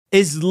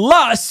Is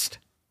lust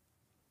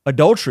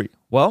adultery?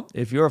 Well,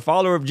 if you're a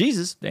follower of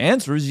Jesus, the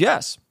answer is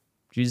yes.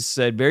 Jesus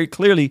said very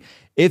clearly,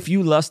 if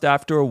you lust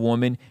after a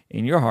woman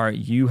in your heart,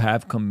 you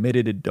have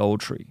committed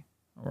adultery.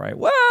 All right.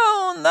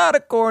 Well, not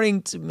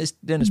according to Mr.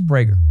 Dennis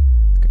Prager.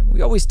 Okay.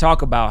 We always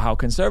talk about how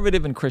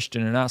conservative and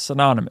Christian are not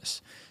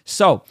synonymous.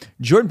 So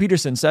Jordan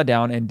Peterson sat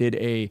down and did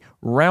a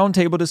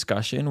roundtable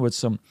discussion with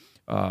some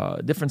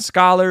different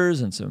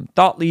scholars and some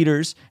thought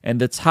leaders, and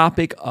the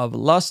topic of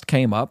lust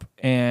came up,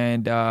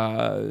 and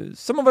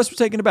some of us were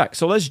taken aback.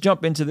 So let's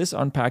jump into this,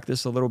 unpack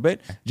this a little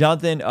bit.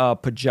 Jonathan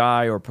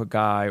Pagai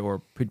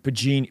or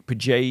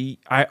Pajay,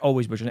 I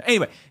always butcher it.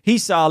 Anyway,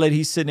 he's solid.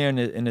 He's sitting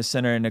there in the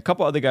center, and a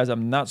couple other guys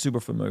I'm not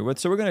super familiar with.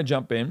 So we're going to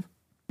jump in.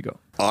 Go.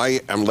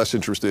 I am less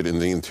interested in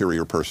the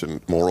interior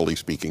person, morally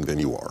speaking, than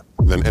you are,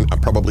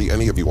 and probably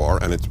any of you are,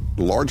 and it's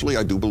largely,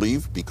 I do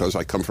believe, because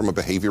I come from a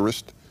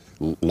behaviorist,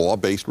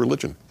 law-based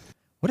religion.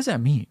 What does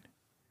that mean?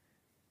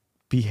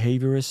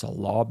 Behaviorist, a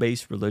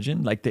law-based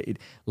religion?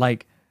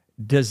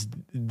 Does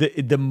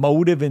the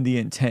motive and the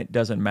intent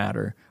doesn't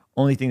matter?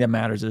 Only thing that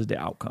matters is the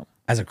outcome.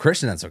 As a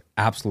Christian, that's an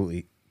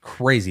absolutely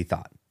crazy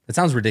thought. It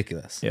sounds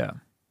ridiculous. Yeah.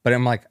 But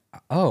I'm like,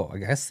 oh, I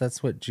guess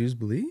that's what Jews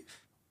believe?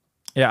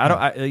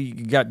 Yeah,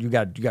 you got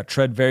to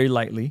tread very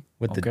lightly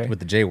with the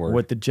J word.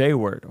 With the J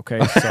word, okay?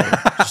 So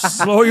just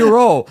slow your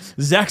roll.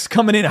 Zach's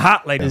coming in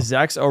hot like this.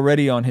 Zach's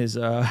already on his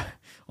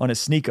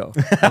sneako,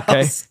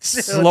 okay?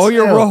 Slow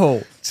your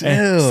roll.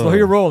 Slow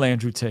your roll,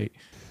 Andrew Tate.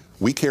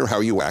 We care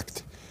how you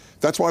act.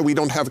 That's why we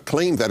don't have a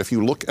claim that if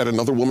you look at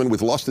another woman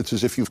with lust, it's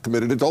as if you've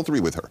committed adultery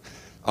with her.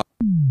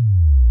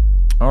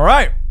 All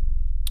right.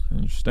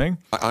 Interesting.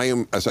 I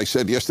am, as I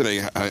said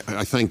yesterday,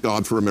 I thank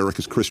God for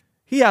America's Christian.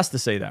 He has to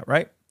say that,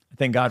 right?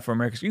 Thank God for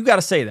America. You got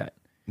to say that.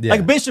 Yeah.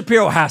 Like Ben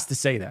Shapiro has to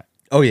say that.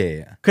 Oh,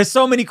 yeah. Because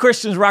so many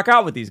Christians rock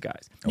out with these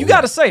guys. You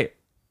got to say it.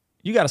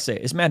 You got to say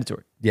it. It's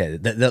mandatory. Yeah,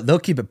 they'll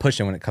keep it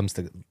pushing when it comes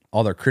to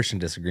all their Christian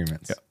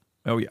disagreements. Yeah.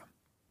 Oh, yeah.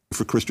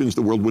 For Christians,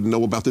 the world wouldn't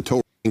know about the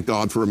Torah. Thank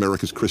God for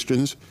America's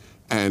Christians.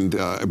 And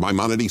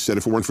Maimonides said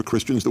if it weren't for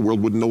Christians, the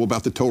world wouldn't know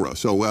about the Torah.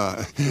 So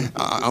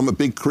I'm a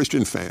big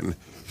Christian fan.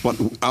 But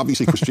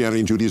obviously Christianity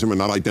and Judaism are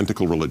not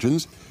identical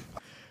religions.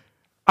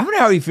 I wonder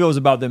how he feels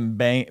about them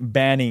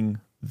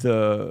banning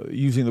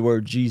using the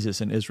word Jesus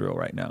in Israel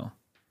right now.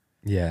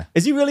 Yeah.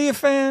 Is he really a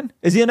fan?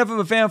 Is he enough of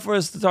a fan for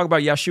us to talk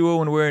about Yeshua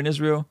when we're in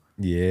Israel?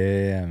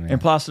 Yeah, man.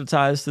 And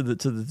proselytize to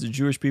the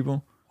Jewish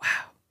people? Wow.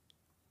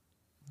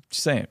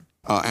 Just saying.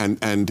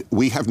 And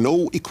we have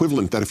no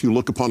equivalent that if you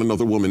look upon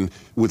another woman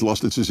with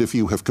lust, it's as if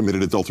you have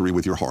committed adultery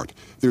with your heart.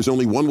 There's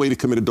only one way to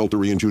commit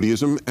adultery in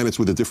Judaism, and it's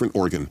with a different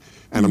organ.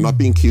 And I'm not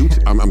being cute.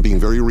 I'm being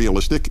very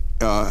realistic.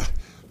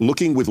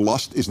 Looking with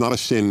lust is not a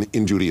sin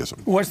in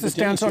Judaism. What's the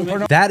stance on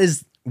pornography? That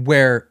is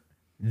where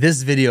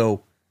this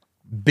video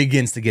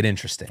begins to get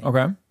interesting.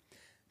 Okay.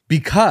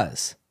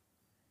 Because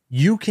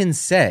you can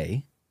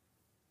say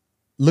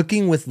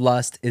looking with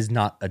lust is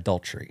not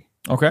adultery.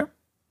 Okay.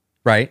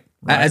 Right?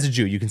 As a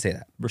Jew, you can say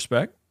that.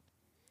 Respect.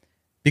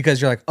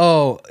 Because you're like,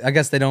 oh, I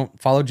guess they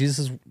don't follow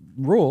Jesus'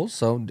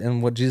 rules,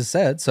 and what Jesus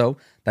said, so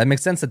that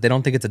makes sense that they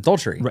don't think it's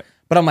adultery. Right.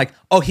 But I'm like,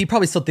 oh, he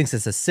probably still thinks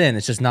it's a sin.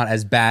 It's just not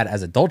as bad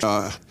as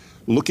adultery.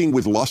 Looking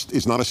with lust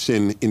is not a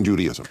sin in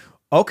Judaism.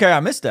 Okay, I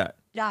missed that.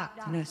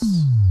 Darkness.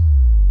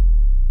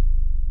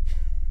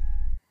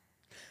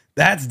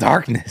 That's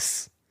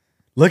darkness.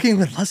 Looking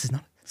with lust is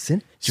not a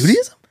sin.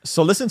 Judaism?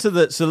 So listen to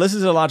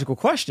the logical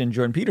question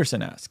Jordan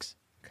Peterson asks.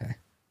 Okay.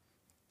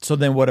 So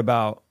then what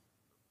about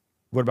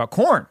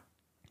corn?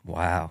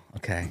 Wow.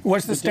 Okay.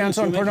 What's the stance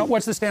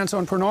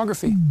on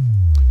pornography?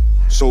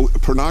 So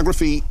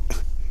pornography,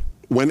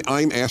 when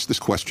I'm asked this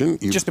question,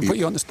 Just to put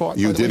you on the spot.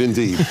 You did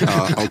indeed.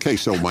 Okay,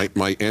 so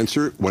my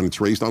answer, when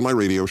it's raised on my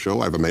radio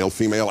show, I have a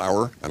male-female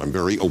hour, and I'm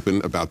very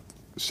open about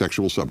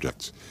sexual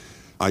subjects.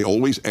 I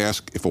always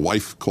ask if a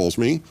wife calls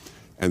me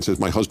and says,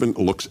 my husband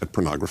looks at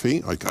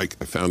pornography, I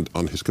found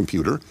on his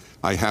computer,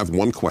 I have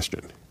one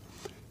question.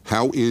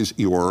 How is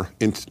your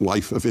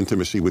life of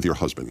intimacy with your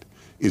husband?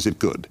 Is it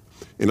good?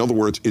 In other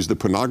words, is the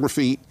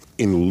pornography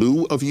in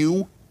lieu of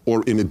you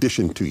or in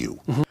addition to you?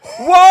 Mm-hmm.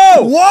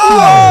 Whoa!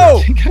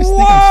 Whoa!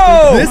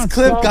 Whoa! This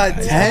clip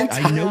got tense.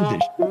 I know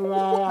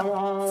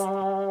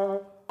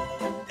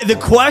this. The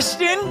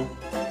question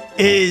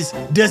is,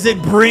 does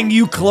it bring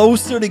you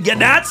closer to get?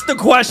 That's the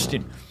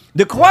question.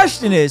 The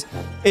question is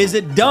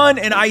it done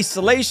in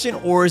isolation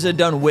or is it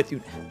done with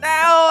you?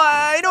 Now,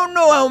 I don't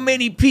know how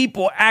many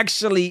people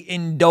actually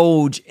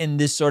indulge in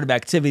this sort of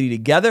activity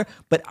together,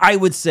 but I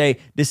would say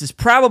this is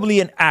probably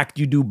an act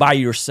you do by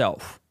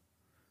yourself.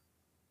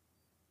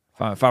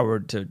 If I were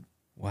to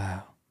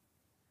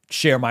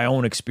share my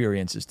own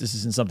experiences, this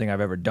isn't something I've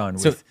ever done.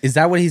 So is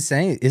that what he's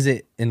saying? Is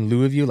it in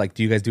lieu of you? Like,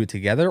 do you guys do it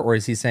together? Or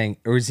is he saying,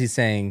 is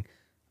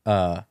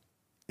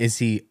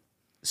he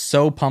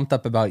so pumped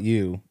up about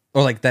you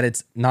or like that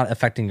it's not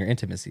affecting your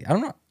intimacy? I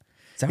don't know.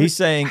 He's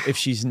saying if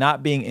she's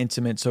not being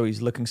intimate, so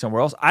he's looking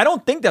somewhere else. I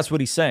don't think that's what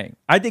he's saying.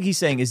 I think he's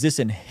saying, is this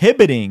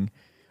inhibiting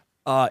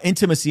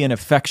intimacy and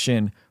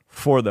affection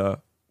for the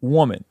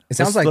woman? It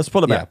sounds like... Let's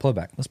pull it back. Yeah, pull it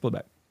back. Let's pull it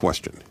back.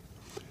 Question.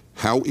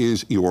 How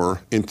is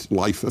your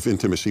life of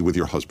intimacy with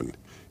your husband?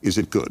 Is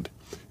it good?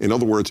 In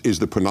other words, is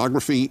the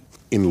pornography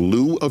in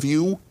lieu of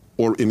you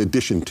or in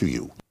addition to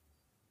you?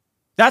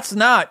 That's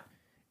not.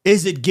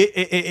 Is it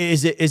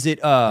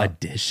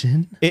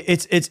Addition?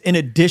 It's in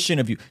addition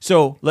of you.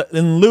 So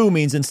in lieu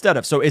means instead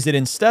of. So is it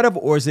instead of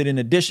or is it in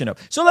addition of?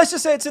 So let's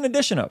just say it's in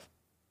addition of.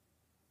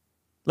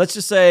 Let's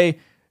just say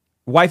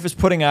wife is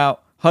putting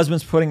out,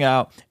 husband's putting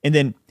out, and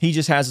then he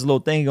just has his little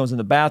thing. He goes in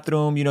the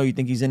bathroom. You know, you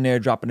think he's in there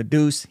dropping a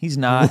deuce. He's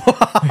not.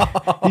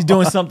 He's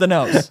doing something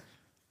else.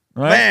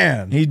 Right?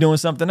 Man. He's doing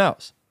something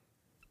else.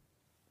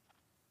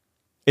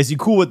 Is he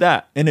cool with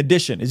that? In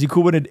addition. Is he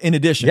cool with it in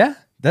addition? Yeah,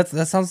 that's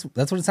what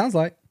it sounds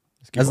like.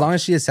 As long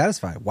as she is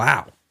satisfied.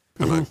 Wow.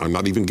 And I'm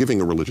not even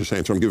giving a religious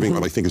answer. I'm giving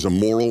what I think is a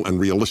moral and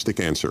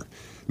realistic answer.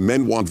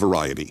 Men want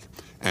variety.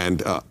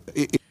 And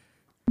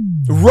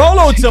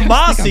Rollo I'm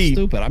Tomasi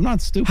stupid. I'm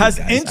not stupid. has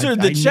guys. entered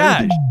I the know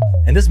chat. this.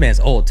 And this man's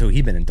old too.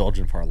 He's been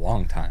indulgent for a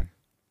long time.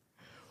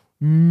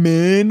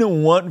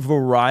 Men want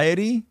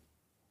variety.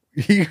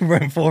 He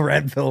went full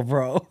red pill,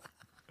 bro.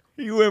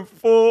 He went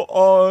full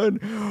on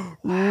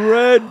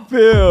red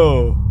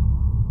pill.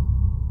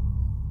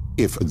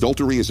 if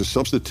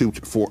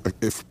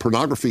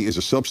pornography is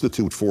a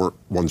substitute for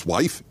one's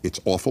wife, it's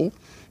awful.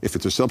 If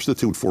it's a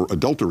substitute for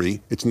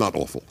adultery, it's not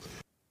awful.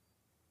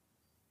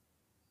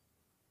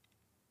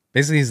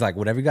 Basically, he's like,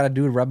 whatever you got to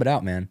do to rub it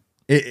out, man.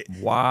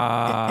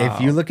 Wow.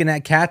 If you're looking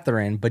at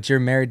Catherine, but you're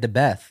married to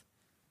Beth,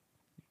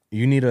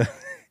 you need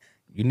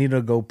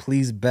to go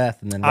please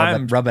Beth and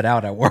then rub it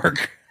out at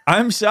work.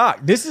 I'm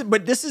shocked. This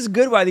is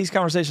good why these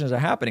conversations are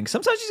happening.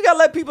 Sometimes you just gotta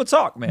let people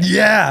talk, man.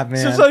 Yeah, man.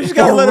 Sometimes you just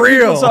gotta let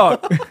people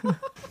talk.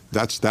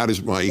 That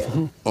is my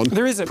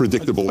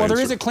unpredictable answer.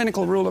 There is a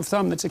clinical rule of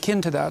thumb that's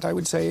akin to that, I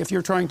would say. If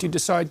you're trying to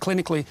decide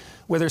clinically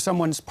whether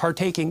someone's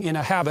partaking in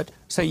a habit,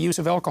 say use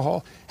of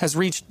alcohol, has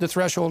reached the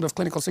threshold of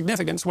clinical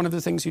significance, one of the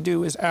things you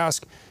do is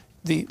ask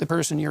the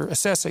person you're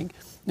assessing,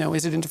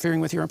 is it interfering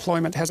with your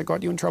employment? Has it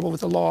got you in trouble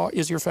with the law?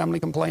 Is your family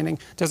complaining?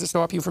 Does it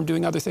stop you from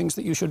doing other things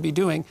that you should be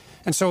doing?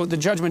 And so the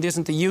judgment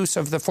isn't the use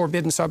of the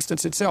forbidden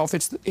substance itself.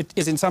 It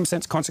is in some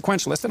sense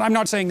consequentialist. And I'm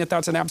not saying that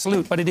that's an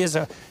absolute, but it is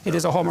a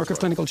hallmark of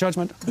clinical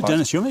judgment. But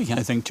Dennis, you're making,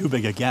 I think, too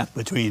big a gap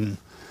between,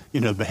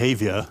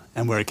 behavior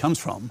and where it comes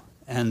from.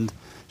 And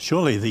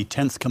surely the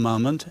 10th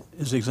commandment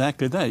is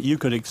exactly that. You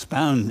could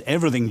expound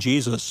everything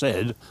Jesus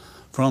said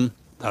from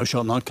thou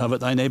shalt not covet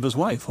thy neighbor's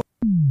wife.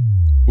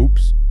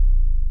 Oops.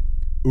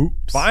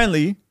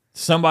 Finally,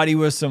 somebody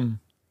with some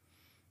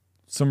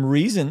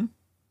reason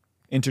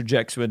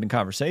interjects with the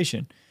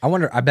conversation.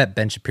 I bet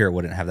Ben Shapiro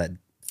wouldn't have that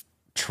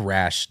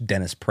trash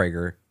Dennis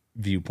Prager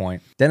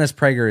viewpoint. Dennis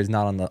Prager is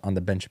not on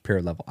the Ben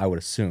Shapiro level, I would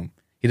assume.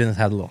 He doesn't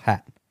have a little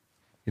hat.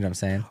 You know what I'm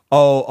saying?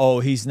 Oh,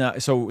 he's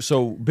not.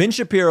 So Ben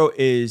Shapiro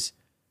is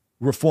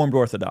Reformed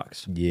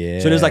Orthodox. Yeah.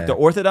 So there's like the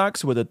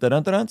Orthodox with the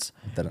tarantans,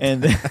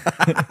 and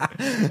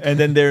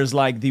then there's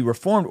like the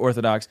Reformed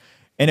Orthodox.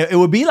 And it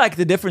would be like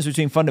the difference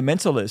between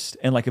fundamentalists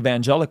and like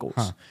evangelicals.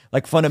 Huh.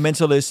 Like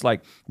fundamentalists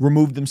like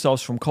remove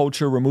themselves from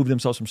culture, remove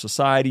themselves from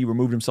society,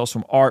 remove themselves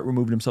from art,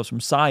 remove themselves from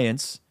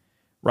science,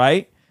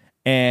 right?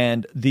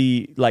 And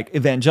the like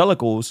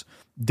evangelicals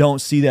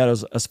don't see that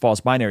as false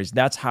binaries.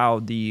 That's how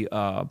the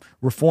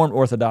Reformed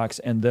Orthodox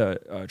and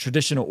the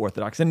traditional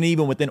Orthodox, and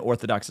even within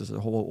Orthodox is a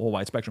whole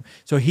wide spectrum.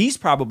 So he's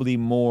probably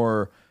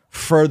more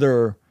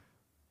further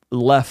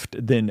left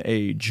than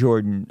Ben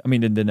Shapiro,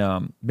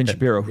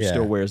 who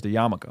still wears the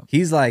yarmulke.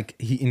 He's like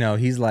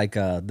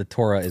the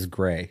Torah is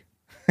gray.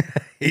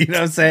 You know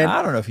what I'm saying?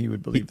 I don't know if he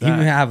would believe that. He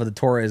would have the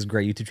Torah is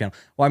gray YouTube channel.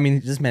 Well, I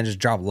mean, this man just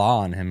dropped law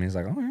on him. He's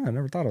like, oh yeah, I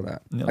never thought of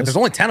that. Yeah, like, there's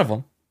only 10 of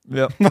them.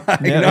 Yep.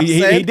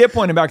 He did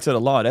point him back to the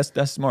law.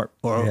 That's smart.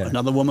 Or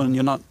another woman,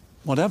 you're not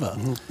whatever.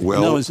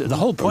 Well, the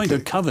whole point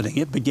of coveting,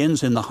 it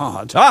begins in the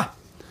heart.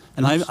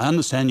 And I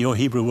understand your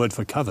Hebrew word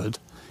for covet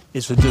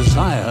is a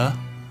desire.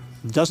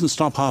 Doesn't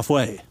stop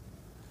halfway.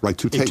 Right,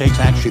 to take. It takes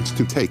action. It's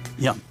to take.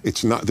 Yeah.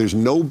 It's not. There's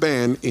no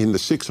ban in the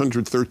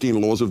 613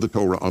 laws of the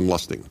Torah on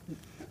lusting.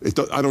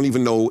 I don't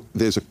even know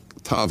there's a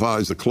tava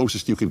is the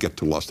closest you could get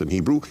to lust in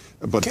Hebrew.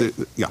 But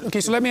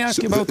Okay, so let me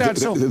ask you about that.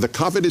 The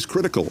covet is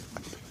critical.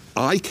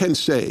 I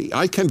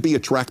can be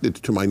attracted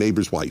to my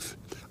neighbor's wife.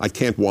 I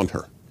can't want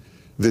her.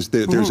 There's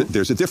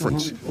a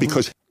difference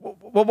because.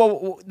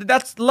 Well,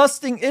 that's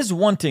lusting is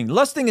wanting.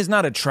 Lusting is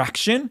not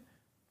attraction.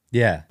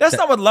 Yeah. That's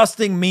not what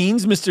lusting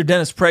means, Mr.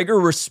 Dennis Prager,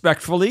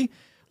 respectfully.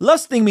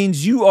 Lusting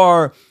means you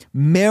are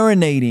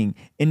marinating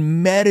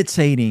and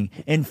meditating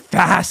and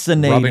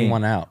fascinating. Rubbing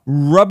one out.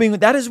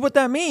 That is what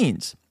that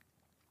means.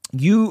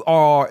 We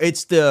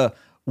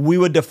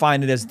would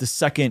define it as the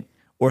second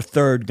or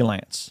third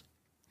glance.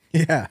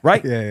 Yeah.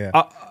 Right?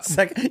 Yeah.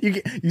 Second,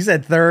 you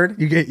said third.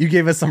 You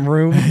gave us some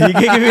room. I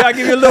give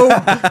you a little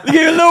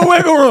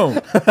wiggle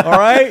room. All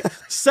right.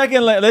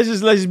 Second, let's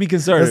just be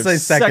conservative.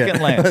 Let's say second.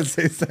 Glance. Let's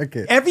say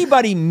second.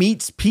 Everybody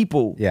meets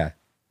people. Yeah.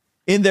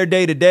 In their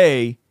day to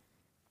day,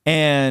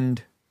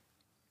 and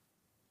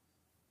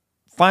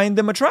find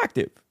them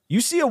attractive. You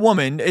see a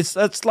woman. It's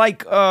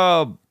like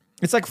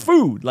It's like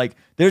food. Like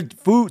there's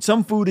food.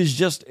 Some food is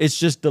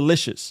just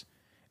delicious,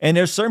 and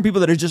there's certain people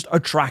that are just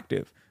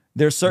attractive.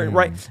 There's certain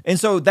right, and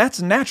so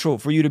that's natural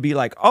for you to be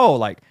like, oh,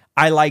 like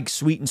I like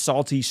sweet and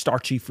salty,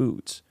 starchy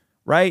foods,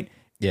 right?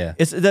 Yeah,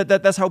 it's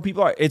that's how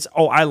people are. It's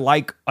I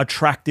like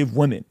attractive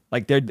women.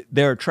 Like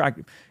they're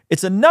attractive.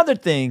 It's another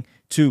thing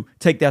to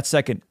take that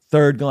second,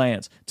 third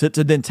glance to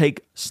then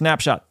take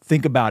snapshot.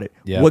 Think about it.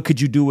 Yeah. What could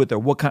you do with her?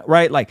 What kind?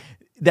 Right? Like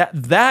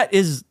that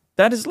is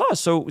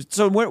lust. So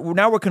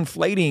now we're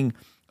conflating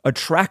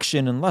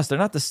attraction and lust.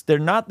 They're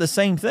not the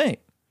same thing.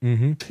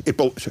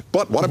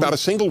 But what about a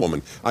single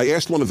woman? I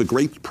asked one of the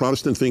great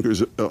Protestant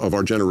thinkers of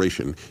our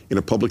generation in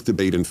a public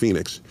debate in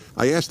Phoenix.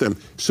 I asked them,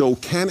 so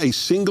can a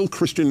single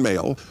Christian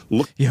male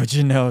look... Yo,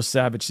 Janelle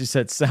Savage, she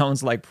said,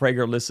 sounds like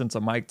Prager listened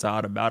to Mike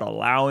Todd about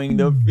allowing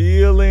the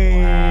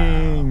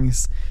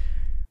feelings.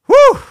 Wow.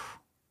 Woo!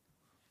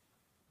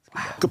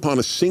 Look upon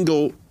a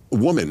single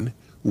woman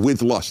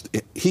with lust.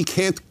 He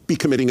can't be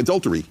committing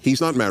adultery.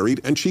 He's not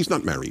married and she's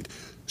not married.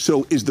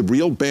 So is the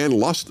real ban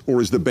lust or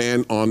is the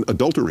ban on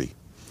adultery?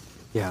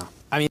 Yeah.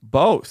 I mean,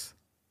 both.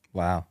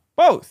 Wow.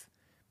 Both.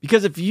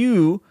 Because if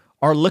you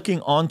are looking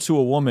onto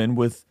a woman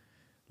with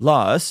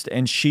lust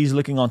and she's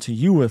looking onto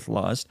you with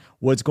lust,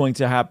 what's going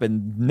to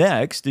happen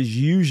next is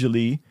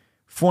usually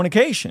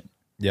fornication.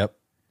 Yep.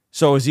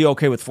 So is he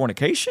okay with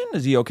fornication?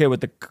 Is he okay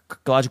with the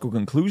logical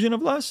conclusion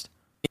of lust?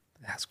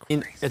 That's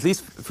crazy. at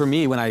least for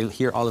me, when I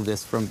hear all of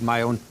this from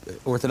my own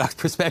Orthodox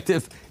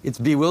perspective, it's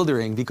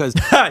bewildering because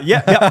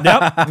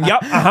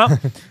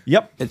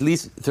Yep. at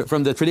least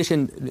from the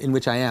tradition in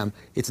which I am,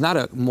 it's not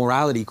a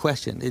morality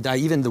question.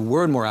 Even the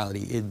word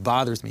morality, it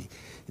bothers me.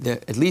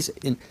 At least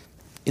in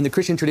the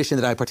Christian tradition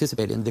that I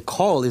participate in, the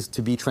call is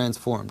to be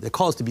transformed. The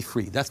call is to be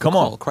free. That's the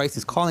call. Christ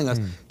is calling us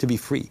to be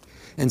free.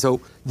 And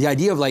so the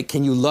idea of like,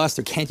 can you lust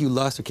or can't you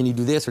lust or can you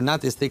do this or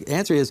not this? The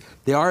answer is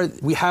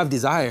we have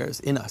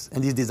desires in us,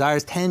 and these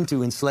desires tend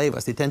to enslave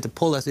us. They tend to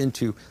pull us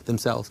into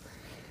themselves.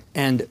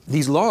 And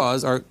these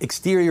laws are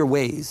exterior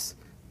ways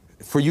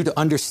for you to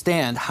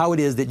understand how it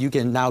is that you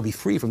can now be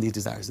free from these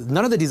desires.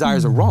 None of the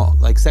desires are wrong.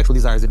 Like sexual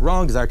desire, is it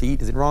wrong? Desire to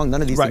eat, is it wrong?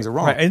 None of these things are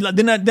wrong. Right. And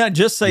did not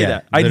just say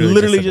that. I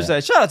literally just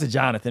said, shout out to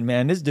Jonathan,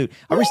 man. This dude,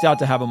 I reached out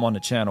to have him on the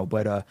channel,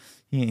 but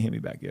he ain't hit me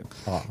back yet.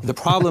 Oh. The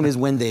problem is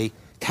when they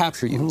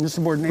capture you.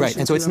 Right.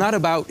 And so it's not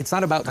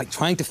about like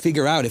trying to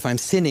figure out if I'm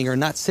sinning or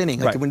not sinning.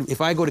 Like if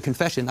I go to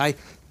confession, I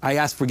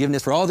ask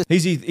forgiveness for all this.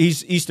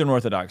 He's Eastern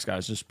Orthodox,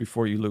 guys, just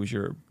before you lose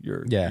your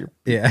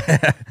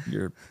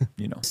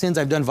sins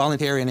I've done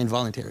voluntary and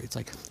involuntary. It's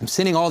like I'm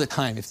sinning all the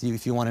time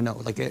if you want to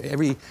know. Like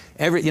every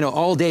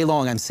all day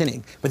long I'm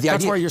sinning. But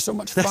that's why you're so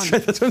much fun.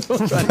 That's what I'm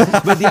so fun.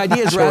 But the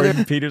idea is rather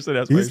Peterson,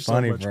 that's why you're so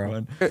much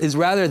fun. Is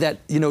rather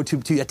that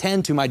to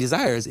attend to my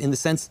desires in the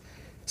sense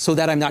so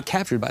that I'm not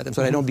captured by them,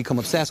 so that I don't become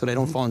obsessed, so that I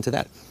don't fall into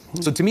that.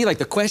 So to me, like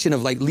the question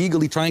of like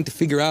legally trying to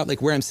figure out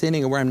like where I'm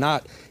sinning or where I'm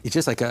not, it's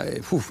just like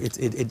it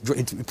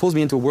pulls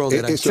me into a world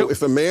that So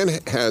if a man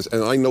has,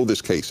 and I know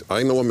this case,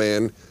 I know a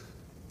man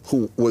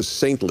who was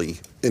saintly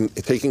in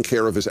taking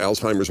care of his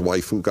Alzheimer's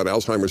wife, who got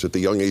Alzheimer's at the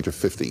young age of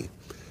 50,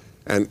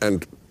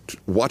 and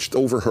watched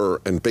over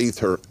her and bathed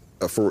her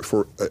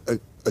for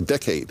a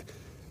decade.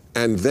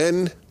 And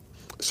then,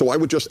 so I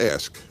would just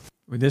ask,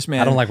 this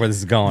man, I don't like where this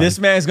is going. This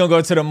man is going to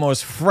go to the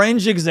most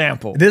fringe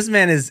example. This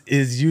man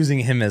is using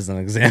him as an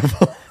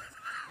example.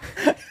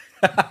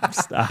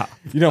 Stop.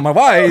 You know, my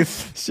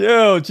wife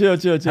chill.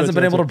 hasn't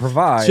been able to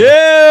provide.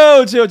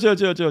 Chill.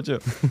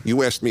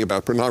 You asked me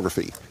about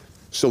pornography.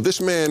 So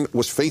this man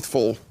was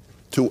faithful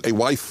to a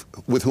wife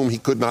with whom he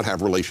could not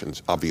have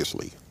relations,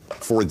 obviously,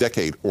 for a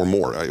decade or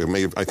more.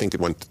 I think it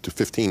went to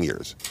 15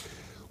 years.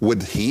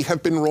 Would he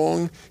have been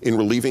wrong in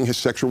relieving his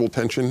sexual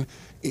tension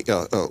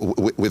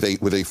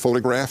with a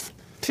photograph?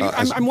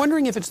 I'm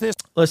wondering if it's this.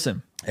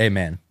 Listen. Hey,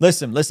 man.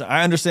 Listen.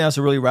 I understand that's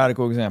a really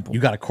radical example.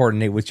 You got to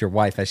coordinate with your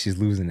wife as she's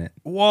losing it.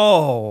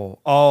 Whoa.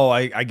 Oh,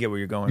 I get where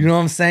you're going. You know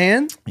what I'm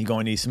saying? You're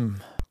going to need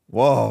some.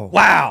 Whoa.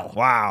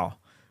 Wow.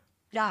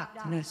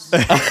 Darkness.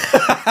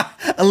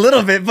 A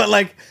little bit, but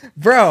like,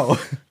 bro.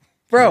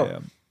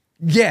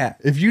 Yeah.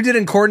 If you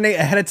didn't coordinate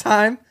ahead of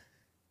time,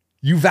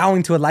 you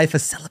vowing to a life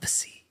of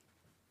celibacy.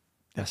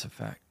 That's a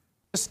fact.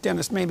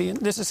 Dennis, maybe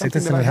this is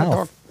something that I have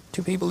talked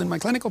to people in my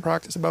clinical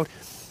practice about.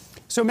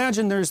 So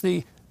imagine there's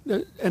and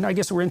I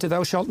guess we're into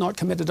thou shalt not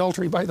commit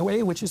adultery, by the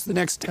way, which is the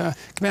next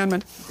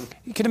commandment.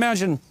 You can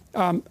imagine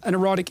an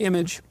erotic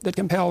image that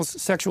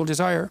compels sexual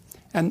desire,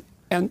 and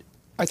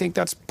I think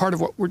that's part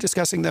of what we're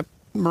discussing, the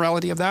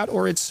morality of that,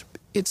 or its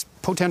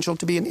potential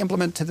to be an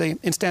implement to the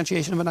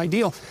instantiation of an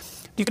ideal.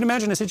 You can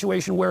imagine a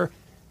situation where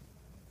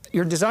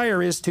your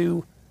desire is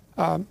to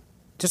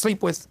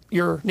sleep with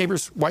your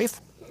neighbor's wife.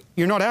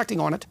 You're not acting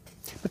on it.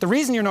 But the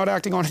reason you're not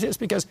acting on it is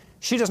because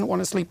she doesn't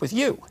want to sleep with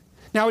you.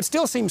 Now, it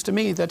still seems to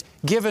me that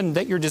given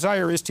that your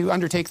desire is to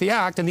undertake the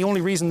act, and the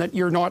only reason that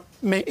you're not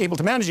able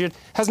to manage it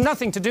has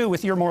nothing to do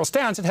with your moral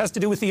stance. It has to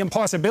do with the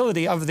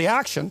impossibility of the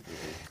action.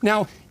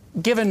 Now,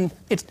 given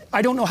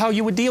I don't know how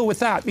you would deal with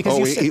that.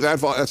 Because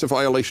that's a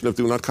violation of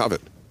do not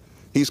covet.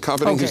 He's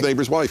coveting his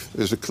neighbor's wife.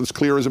 It's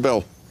clear as a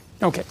bell.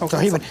 Okay. So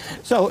he would.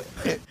 So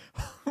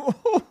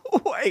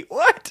Wait,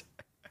 what?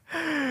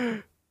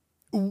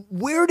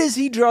 Where does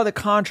he draw the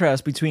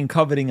contrast between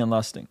coveting and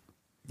lusting?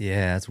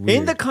 Yeah, that's weird.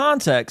 In the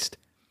context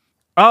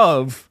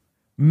of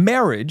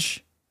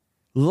marriage,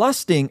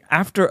 lusting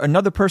after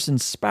another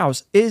person's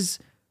spouse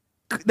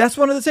that's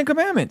one of the 10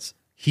 commandments.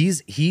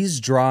 He's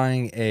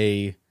drawing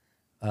a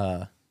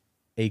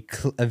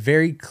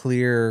very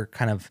clear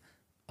kind of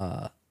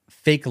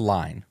fake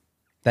line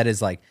that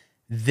is like,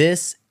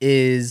 this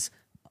is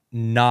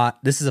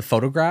a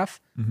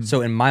photograph. Mm-hmm.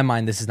 So in my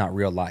mind, this is not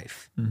real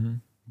life. Mm-hmm.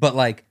 But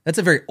like, that's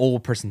a very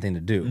old person thing to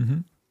do.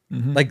 Mm-hmm.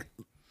 Mm-hmm. Like,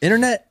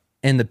 internet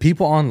and the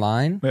people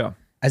online, Yeah.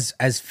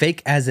 as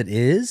fake as it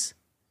is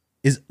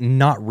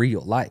not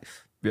real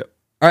life. Yep.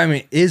 Or, I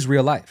mean, is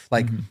real life.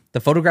 Like the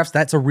photographs,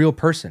 that's a real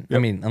person. Yep.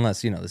 I mean,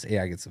 unless, this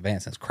AI gets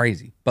advanced, that's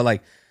crazy. But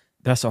like,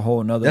 That's a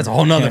whole nother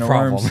problem. can of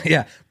worms.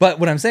 Yeah. But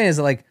what I'm saying is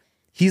that, like,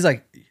 he's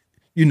like,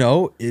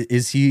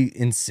 is he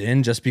in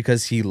sin just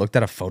because he looked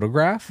at a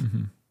photograph?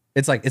 Mm-hmm.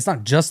 It's like, it's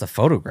not just a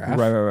photograph.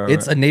 Right.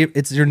 It's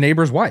it's your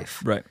neighbor's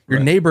wife. Right, Your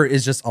right. neighbor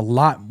is just a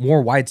lot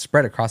more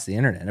widespread across the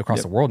internet and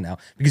across the world now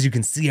because you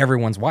can see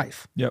everyone's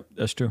wife. Yep,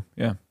 that's true.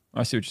 Yeah,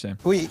 I see what you're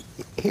saying.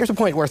 here's a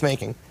point worth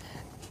making.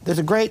 There's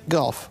a great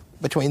gulf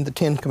between the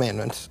 10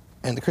 Commandments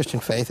and the Christian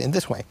faith in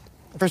this way.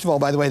 First of all,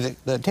 by the way,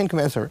 the 10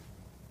 Commandments are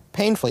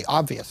painfully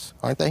obvious,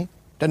 aren't they?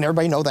 Doesn't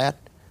everybody know that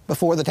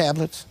before the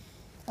tablets?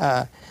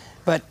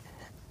 But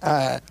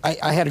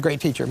I had a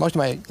great teacher. Most of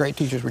my great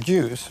teachers were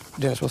Jews.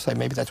 Dennis will say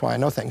maybe that's why I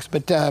know things.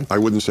 But I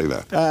wouldn't say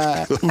that.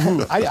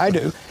 I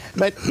do.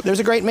 But there's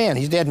a great man.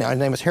 He's dead now. His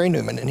name was Harry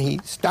Newman, and he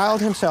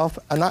styled himself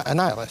a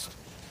nihilist.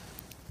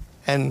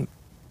 And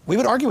we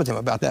would argue with him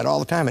about that all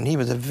the time, and he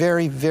was a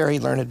very, very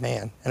learned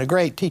man and a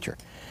great teacher.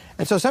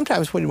 And so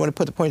sometimes when he wanted to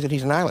put the point that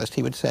he's a nihilist,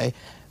 he would say,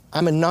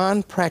 I'm a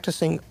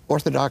non-practicing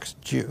Orthodox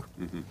Jew.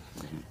 Mm-hmm.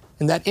 Mm-hmm.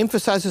 And that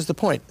emphasizes the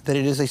point that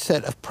it is a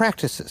set of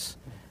practices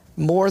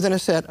more than a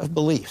set of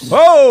beliefs.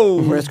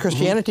 Whoa! Whereas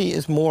Christianity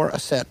is more a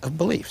set of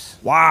beliefs.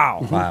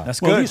 Wow. Wow.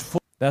 That's Well, good.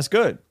 That's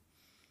good.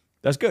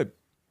 That's good.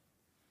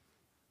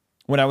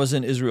 When I was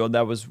in Israel,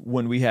 that was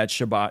when we had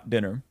Shabbat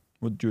dinner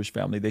with the Jewish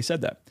family. They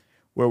said that.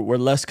 We're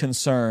less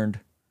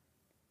concerned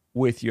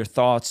with your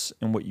thoughts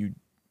and what you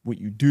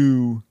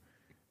do.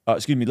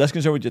 Less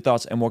concerned with your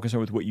thoughts and more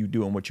concerned with what you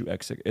do and what you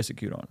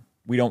execute on.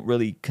 We don't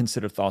really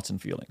consider thoughts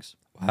and feelings.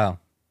 Wow.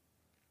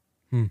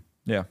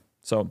 Yeah.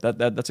 So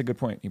that's a good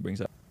point he brings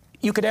up.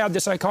 You could add the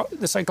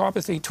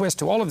psychopathy twist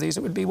to all of these.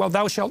 It would be, well,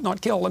 thou shalt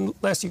not kill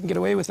unless you can get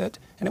away with it,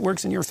 and it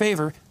works in your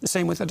favor. The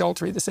same with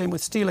adultery, the same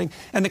with stealing.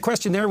 And the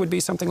question there would be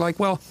something like,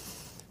 well,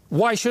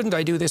 why shouldn't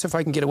I do this if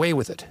I can get away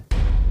with it?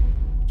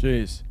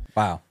 Jeez.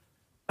 Wow.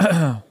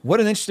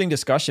 What an interesting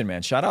discussion,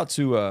 man. Shout out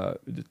to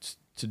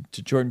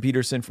Jordan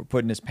Peterson for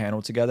putting this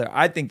panel together.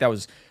 I think that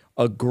was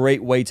a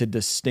great way to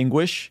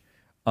distinguish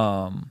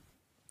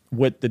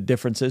what the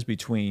differences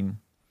between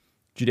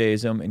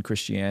Judaism and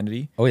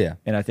Christianity. Oh, yeah.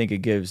 And I think it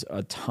gives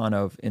a ton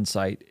of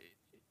insight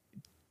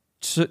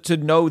to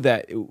know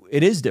that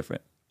it is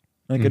different.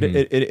 Like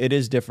it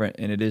is different,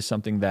 and it is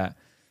something that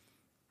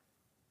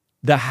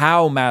the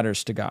how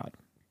matters to God.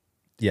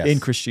 Yes. In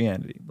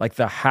Christianity. Like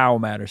the how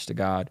matters to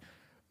God.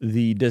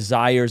 The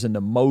desires and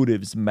the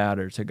motives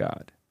matter to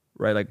God.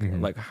 Right?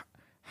 Like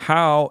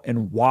how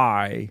and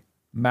why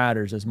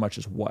matters as much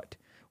as what.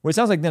 Well, it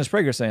sounds like Dennis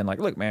Prager saying, like,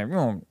 look, man,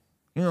 you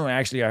don't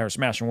actually out here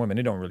smashing women.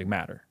 It don't really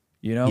matter.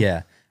 You know?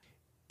 Yeah.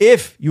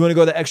 If you want to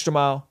go the extra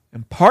mile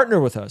and partner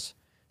with us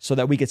so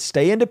that we could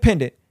stay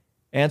independent,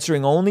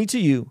 answering only to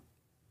you,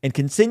 and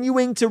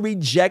continuing to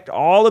reject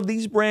all of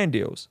these brand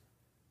deals,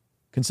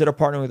 consider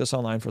partnering with us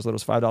online for as little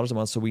as $5 a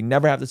month so we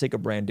never have to take a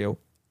brand deal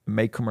and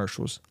make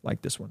commercials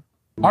like this one.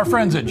 Our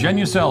friends at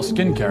Genucel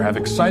Skincare have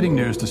exciting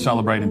news to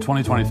celebrate in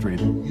 2023.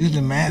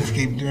 Using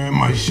Manscaped during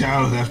my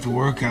showers after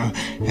workout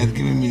has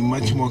given me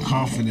much more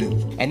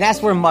confidence. And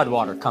that's where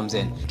Mudwater comes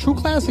in. True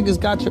Classic has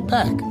got your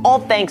back. All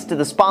thanks to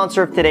the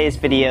sponsor of today's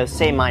video,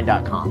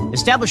 SayMine.com.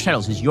 Established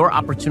Titles is your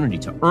opportunity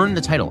to earn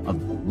the title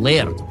of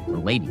Laird or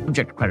Lady.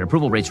 Subject to credit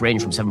approval, rates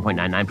range from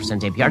 7.99%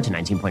 APR to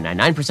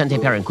 19.99%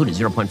 APR, included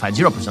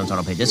 0.50%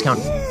 auto pay discount.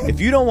 If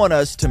you don't want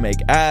us to make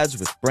ads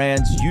with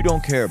brands you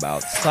don't care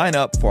about, sign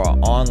up for our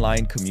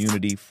online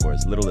community for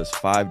as little as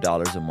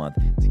 $5 a month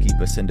to keep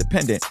us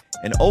independent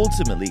and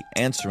ultimately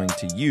answering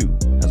to you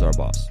as our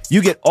boss.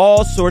 You get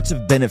all sorts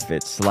of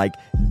benefits like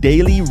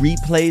daily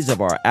replays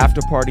of our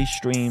after party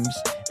streams,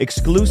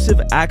 exclusive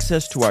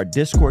access to our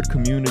Discord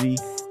community,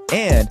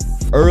 and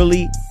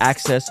early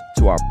access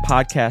to our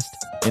podcast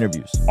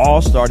interviews,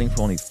 all starting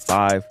for only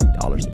 $5 a month.